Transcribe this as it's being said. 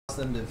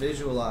them to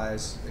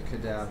visualize a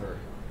cadaver.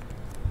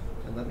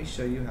 And let me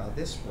show you how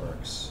this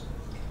works.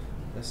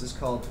 This is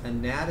called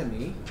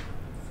Anatomy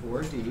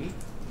 4D.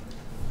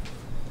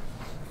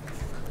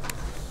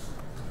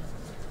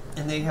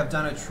 And they have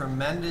done a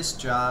tremendous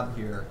job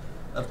here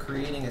of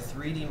creating a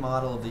 3D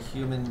model of the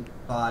human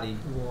body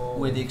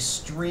with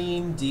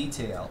extreme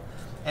detail.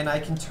 And I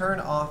can turn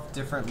off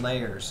different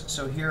layers.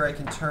 So here I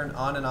can turn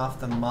on and off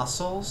the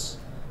muscles,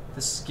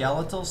 the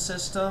skeletal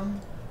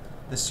system,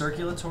 the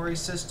circulatory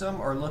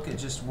system, or look at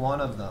just one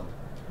of them.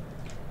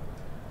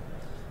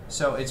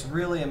 So it's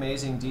really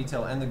amazing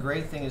detail. And the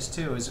great thing is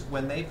too, is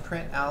when they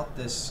print out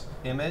this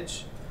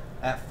image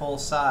at full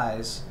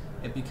size,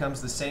 it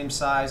becomes the same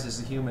size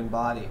as the human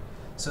body.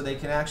 So they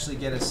can actually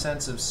get a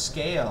sense of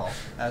scale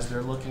as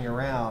they're looking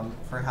around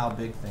for how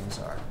big things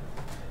are.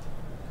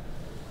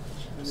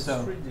 And it's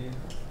So, 3D.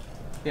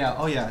 yeah,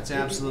 oh yeah, it's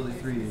absolutely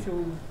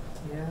 3D.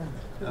 Yeah.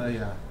 Oh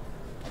yeah.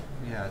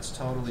 Yeah, it's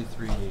totally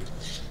 3D.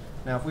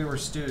 Now if we were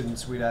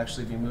students, we'd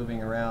actually be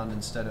moving around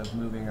instead of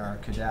moving our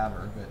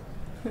cadaver,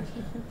 but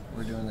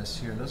we're doing this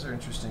here. Those are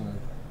interesting. The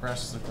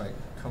breasts look like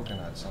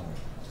coconuts on them.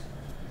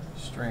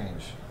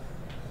 Strange.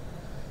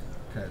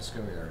 Okay, let's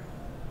go here.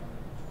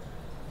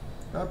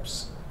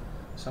 Oops.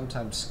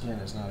 Sometimes skin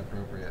is not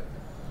appropriate.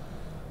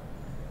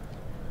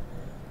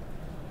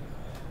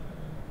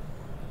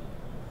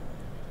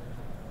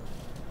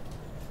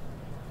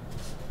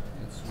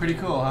 Pretty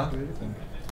cool, huh?